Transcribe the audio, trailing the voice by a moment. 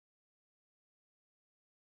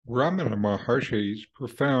Ramana Maharshi's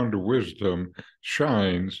profound wisdom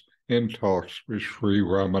shines in talks with Sri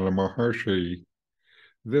Ramana Maharshi.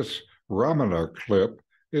 This Ramana clip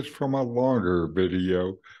is from a longer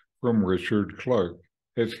video from Richard Clarke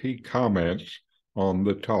as he comments on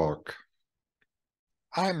the talk.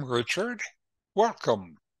 I'm Richard.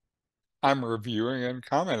 Welcome. I'm reviewing and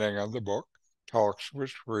commenting on the book Talks with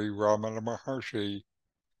Sri Ramana Maharshi.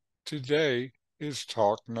 Today is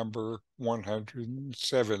talk number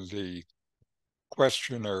 170.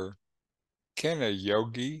 Questioner: can a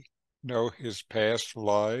yogi know his past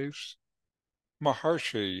lives?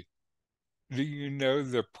 Maharshi: do you know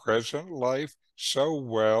the present life so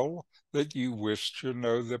well that you wish to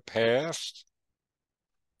know the past?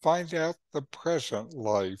 Find out the present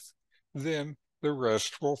life, then the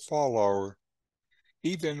rest will follow.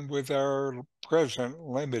 Even with our present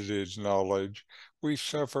limited knowledge, we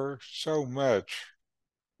suffer so much.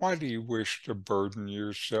 Why do you wish to burden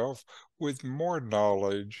yourself with more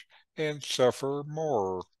knowledge and suffer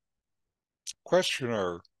more?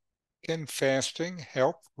 Questioner: can fasting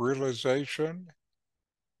help realization?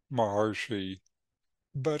 Maharshi: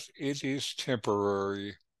 but it is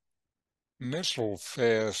temporary. Mental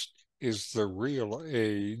fast is the real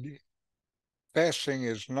aid. Fasting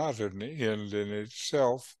is not an end in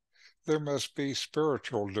itself. There must be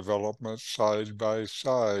spiritual development side by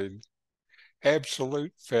side.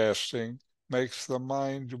 Absolute fasting makes the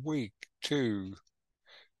mind weak, too.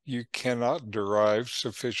 You cannot derive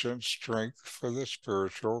sufficient strength for the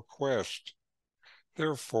spiritual quest.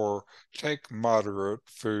 Therefore, take moderate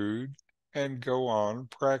food and go on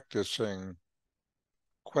practicing.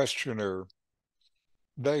 Questioner: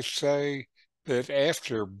 they say that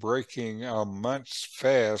after breaking a month's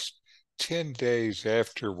fast, 10 days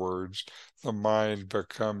afterwards, the mind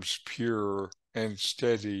becomes pure and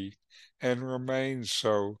steady and remains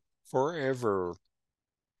so forever.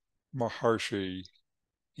 Maharshi: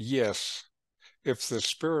 yes, if the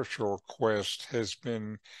spiritual quest has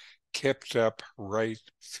been kept up right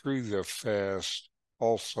through the fast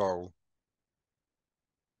also.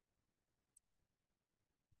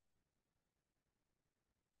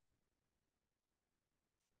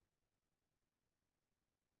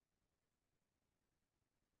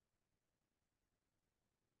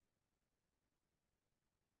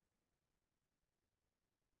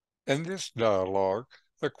 In this dialogue,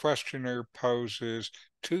 the questioner poses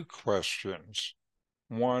two questions.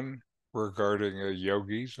 One regarding a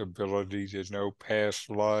yogi's ability to know past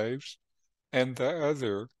lives, and the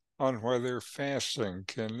other on whether fasting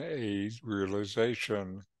can aid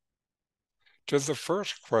realization. To the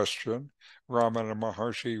first question, Ramana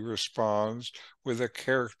Maharshi responds with a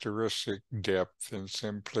characteristic depth and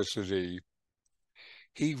simplicity.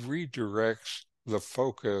 He redirects the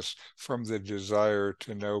focus from the desire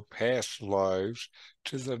to know past lives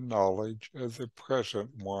to the knowledge of the present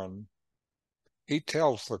one. He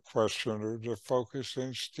tells the questioner to focus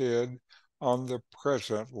instead on the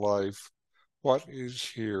present life, what is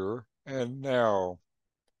here and now.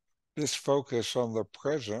 This focus on the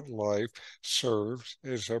present life serves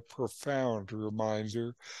as a profound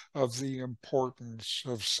reminder of the importance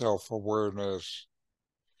of self-awareness.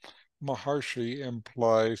 Maharshi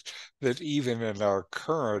implies that even in our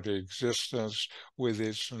current existence with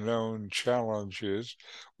its known challenges,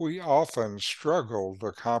 we often struggle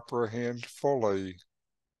to comprehend fully.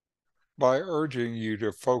 By urging you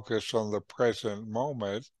to focus on the present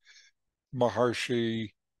moment,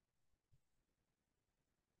 Maharshi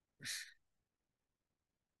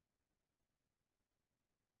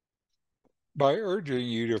By urging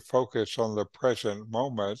you to focus on the present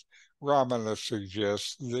moment, Ramana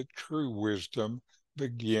suggests that true wisdom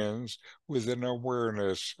begins with an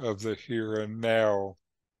awareness of the here and now.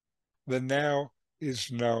 The now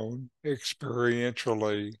is known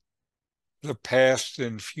experientially. The past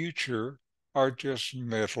and future are just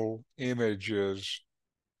mental images.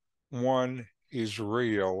 One is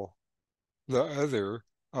real, the other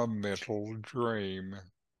a mental dream.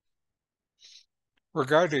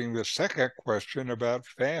 Regarding the second question about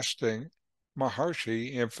fasting,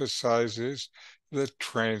 Maharshi emphasizes the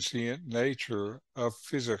transient nature of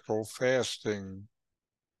physical fasting.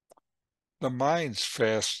 The mind's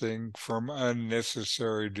fasting from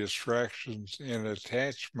unnecessary distractions and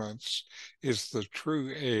attachments is the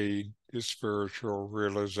true aid to spiritual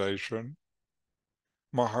realization.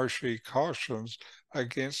 Maharshi cautions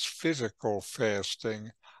against physical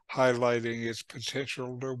fasting, highlighting its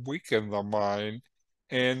potential to weaken the mind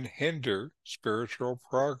and hinder spiritual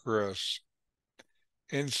progress.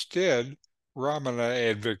 Instead, Ramana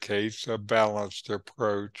advocates a balanced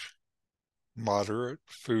approach, moderate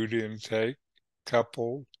food intake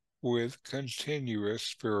coupled with continuous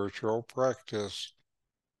spiritual practice.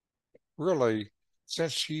 Really,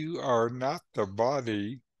 since you are not the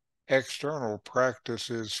body, external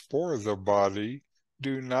practices for the body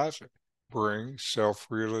do not bring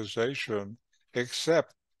self-realization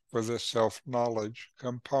except for the self-knowledge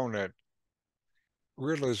component.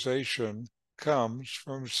 Realization comes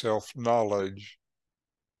from self-knowledge.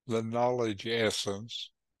 The knowledge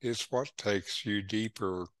essence is what takes you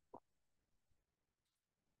deeper.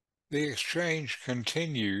 The exchange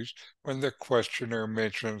continues when the questioner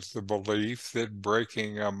mentions the belief that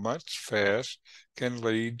breaking a month's fast can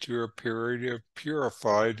lead to a period of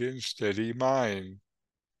purified and steady mind.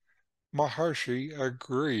 Maharshi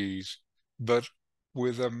agrees, but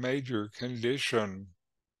with a major condition: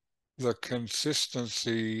 the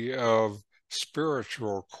consistency of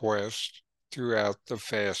spiritual quest throughout the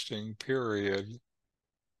fasting period.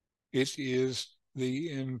 It is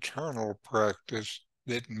the internal practice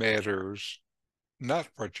that matters, not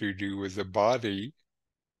what you do with the body.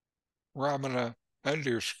 Ramana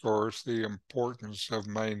underscores the importance of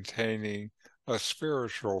maintaining a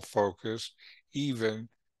spiritual focus even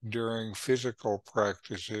during physical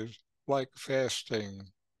practices like fasting.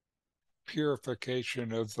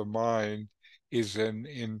 Purification of the mind is an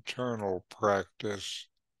internal practice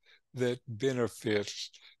that benefits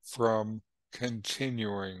from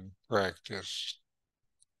continuing practice.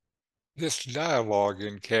 This dialogue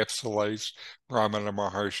encapsulates Ramana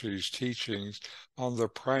Maharshi's teachings on the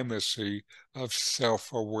primacy of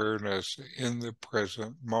self-awareness in the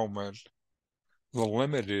present moment, the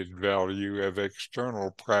limited value of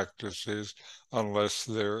external practices unless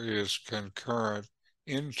there is concurrent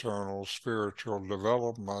internal spiritual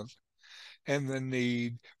development, and the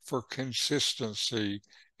need for consistency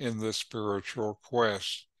in the spiritual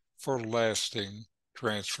quest for lasting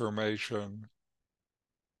transformation.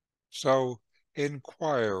 So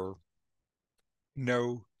inquire,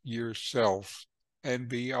 know yourself, and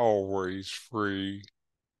be always free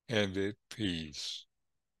and at peace.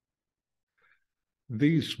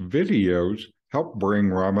 These videos help bring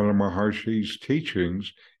Ramana Maharshi's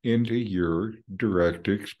teachings into your direct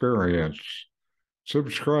experience.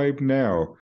 Subscribe now